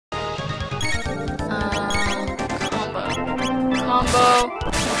rainbow.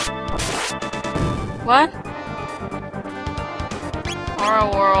 What? Aura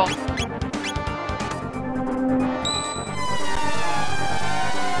whirl.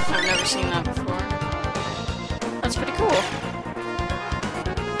 I've never seen that before. That's pretty cool.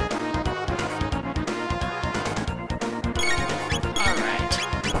 Alright.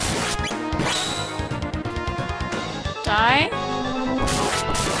 Die?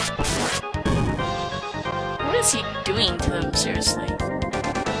 What is he doing to them, seriously?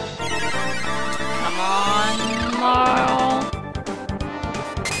 Come on, Marl.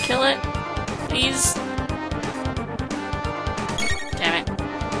 Kill it, please. Damn it.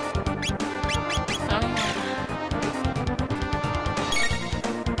 Oh.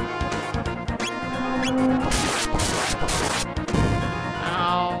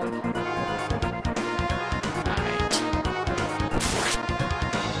 Ow. Alright.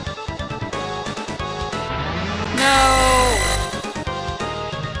 No!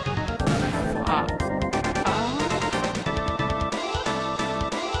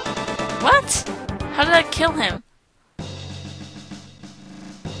 What? How did that kill him?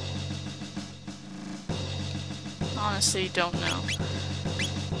 Honestly, don't know.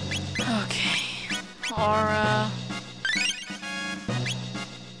 Okay. Aura.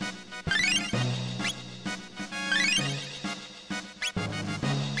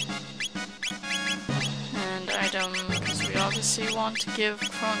 And item, because we obviously want to give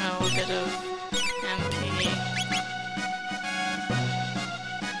Chrono a bit of MP.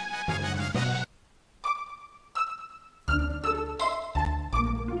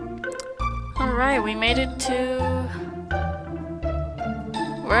 Alright, we made it to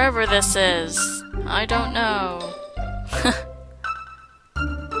wherever this is. I don't know.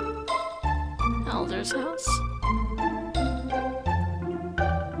 Elder's house?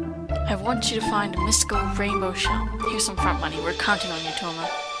 I want you to find a mystical rainbow shell. Here's some front money. We're counting on you, Toma.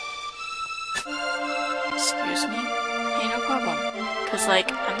 Excuse me? Hey, no problem. Cause,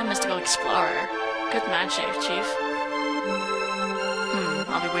 like, I'm the mystical explorer. Good match, Chief.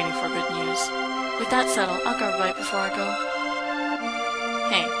 I'll be waiting for good news. With that settled, I'll grab a bite before I go.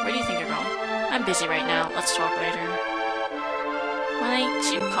 Hey, where do you think you're going? I'm busy right now. Let's talk later. Well, ain't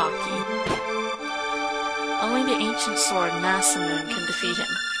you cocky? Only the ancient sword Masamune can defeat him,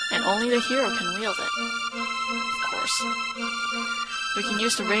 and only the hero can wield it. Of course. We can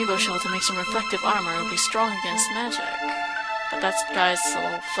use the rainbow shell to make some reflective armor. It'll be strong against magic. But that guy's a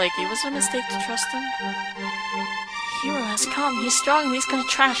little flaky. Was it a mistake to trust him? Hero has come. He's strong and he's gonna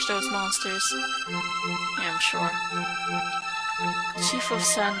trash those monsters. Yeah, I'm sure. Chief of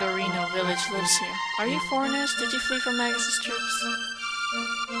Sandorino village lives here. Are you foreigners? Did you flee from Magus' troops?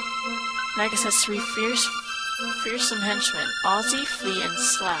 Magus has three fearsome henchmen, Ozzy, Flea, and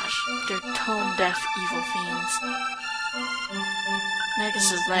Slash. They're tone-deaf evil fiends.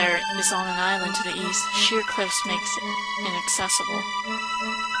 Magus' lair is on an island to the east. Sheer cliffs makes it inaccessible.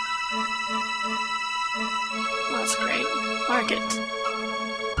 That's great. Mark it.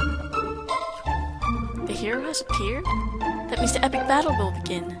 The hero has appeared? That means the epic battle will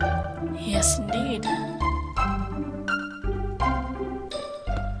begin. Yes, indeed.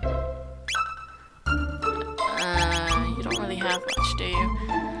 You don't really have much, do you?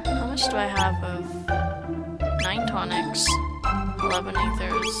 How much do I have of 9 tonics, 11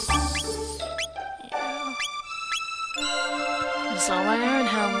 ethers? Yeah. It's all my iron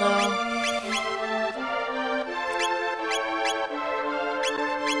helm, though.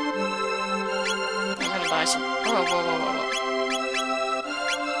 Buy some. Whoa.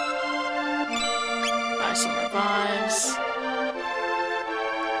 Buy some revives.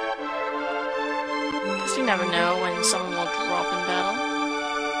 Guess you never know when someone will drop in battle.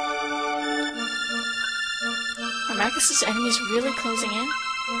 Are Magus' enemies really closing in?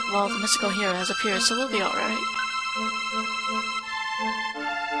 Well, the mystical hero has appeared, so we'll be alright.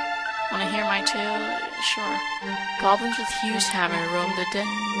 Wanna hear my tale? Sure. Goblins with Hugh's hammer roam the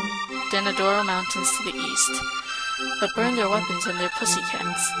Denadoro Mountains to the east, but burn their weapons and their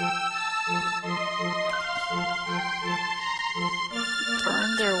pussycats.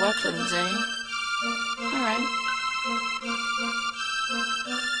 Burn their weapons, eh? Alright.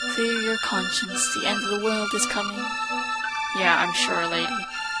 Clear your conscience, the end of the world is coming. Yeah, I'm sure, lady.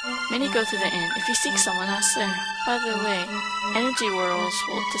 Many go to the inn. If you seek someone, ask there. By the way, energy whirls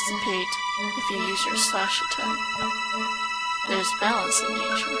will dissipate if you use your slash attack. There's balance in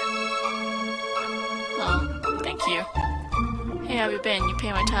nature. Oh, thank you. Hey, how you been? You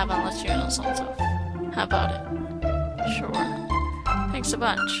pay my tab and let you in on some stuff. How about it? Sure. Thanks a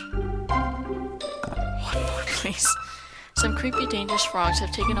bunch. One more, please. Some creepy, dangerous frogs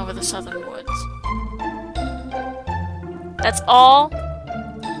have taken over the southern woods. That's all?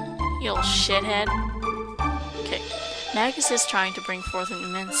 You little shithead. Okay. Magus is trying to bring forth an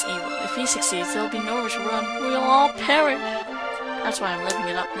immense evil. If he succeeds, there'll be nowhere to run. We'll all perish. That's why I'm living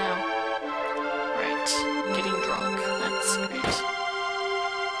it up now. Right. Getting drunk. That's great.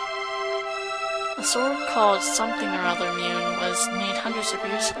 A sword called something or other immune was made hundreds of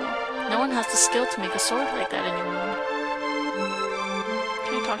years ago. No one has the skill to make a sword like that anymore.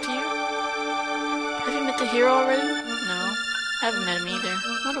 Can I talk to you? Have you met the hero already? No. I haven't met him either.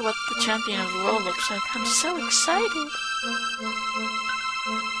 I wonder what the champion of the world looks like. I'm so excited!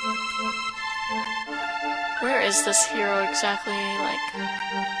 Where is this hero exactly? Like,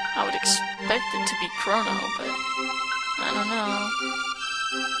 I would expect it to be Chrono, but I don't know.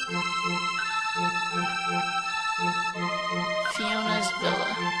 Fiona's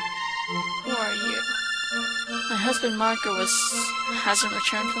villa. Who are you? My husband Marco hasn't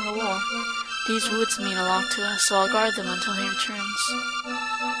returned from the war. These woods mean a lot to us, so I'll guard them until he returns.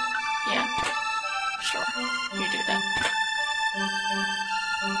 Yeah. Sure. You do that.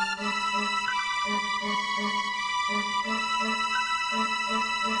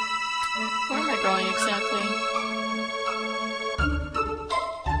 Where am I going exactly?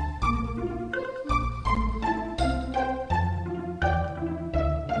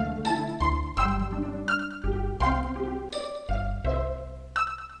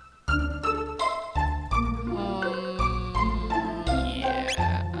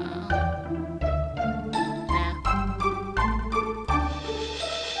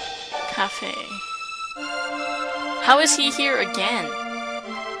 Cafe. How is he here again?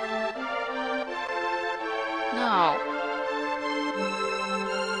 No.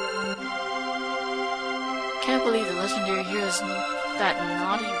 Can't believe the legendary hero is that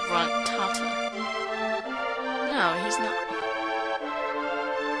naughty runt Tata. No, he's not.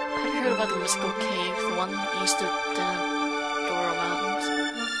 Have you heard about the mystical cave, the one east of the Doro Mountains?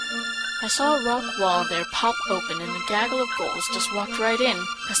 I saw a rock wall there pop open, and a gaggle of ghouls just walked right in.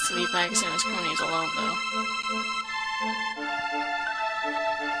 Best to leave Magus and his cronies alone, though.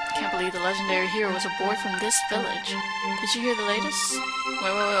 Can't believe the legendary hero was a boy from this village. Did you hear the latest?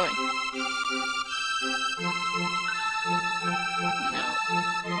 Wait. No.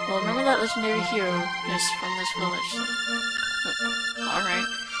 Well, remember that legendary hero is from this village. Alright.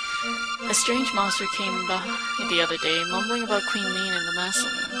 A strange monster came by the other day, mumbling about Queen Lean and the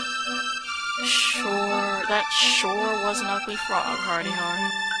massacre. That sure was an ugly frog, Hardy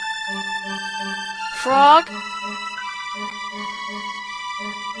Heart. Frog?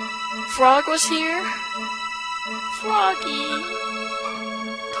 Frog was here? Froggy!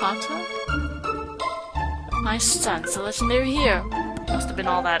 Tata? My son's the legendary hero. Must have been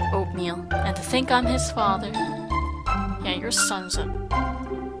all that oatmeal. And to think I'm his father. Yeah, your son's a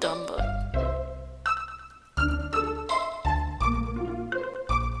dumb butt.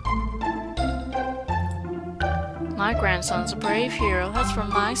 My grandson's a brave hero. That's from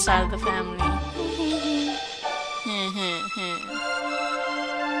my side of the family.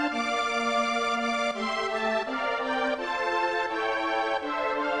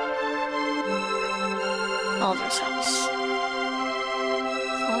 Alder's house.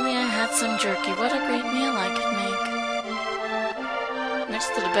 If only I had some jerky. What a great meal I could make.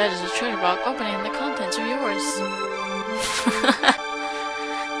 Next to the bed is a treasure box. Open it and the contents are yours.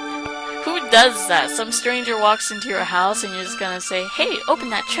 Who does that? Some stranger walks into your house and you're just gonna say, hey, open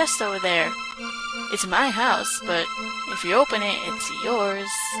that chest over there. It's my house, but if you open it, it's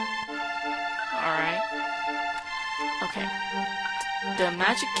yours. Alright. Okay. The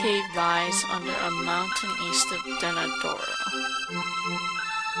magic cave lies under a mountain east of Denadoro.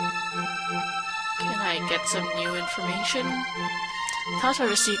 Can I get some new information? Tata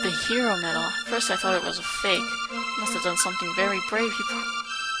received the hero medal. At first I thought it was a fake. Must have done something very brave.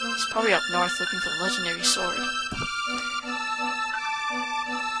 He's probably up north looking for the legendary sword.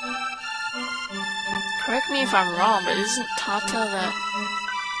 Correct me if I'm wrong, but isn't Tata that...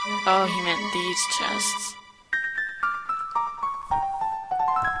 Oh, he meant these chests.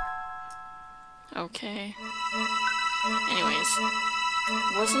 Okay. Anyways,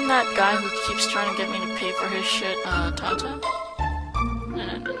 wasn't that guy who keeps trying to get me to pay for his shit, Tata?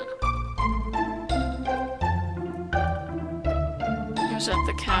 No. He was at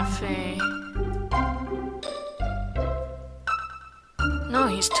the cafe. No,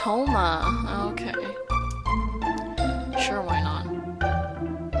 he's Toma. Okay. Sure, why not?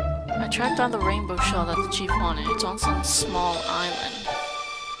 I tracked down the rainbow shell that the chief wanted. It's on some small island.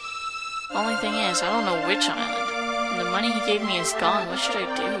 Only thing is, I don't know which island. And the money he gave me is gone. What should I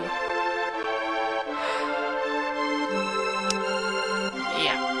do?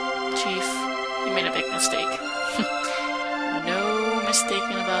 Yeah, Chief, you made a big mistake.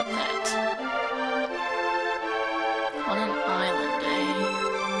 mistaken about that. On an island, eh?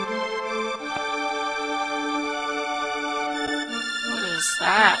 What is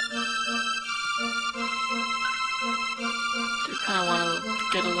that? Do kind of want to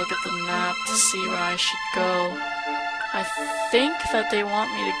get a look at the map to see where I should go. I think that they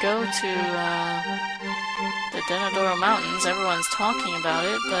want me to go to the Denadoro Mountains. Everyone's talking about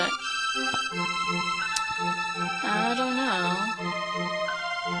it, but I don't know.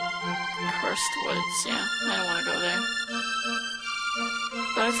 Cursed Woods, yeah, I don't want to go there.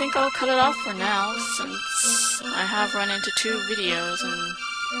 But I think I'll cut it off for now, since I have run into 2 videos and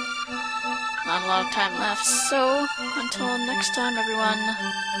not a lot of time left. So, until next time, everyone,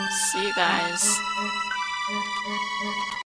 see you guys.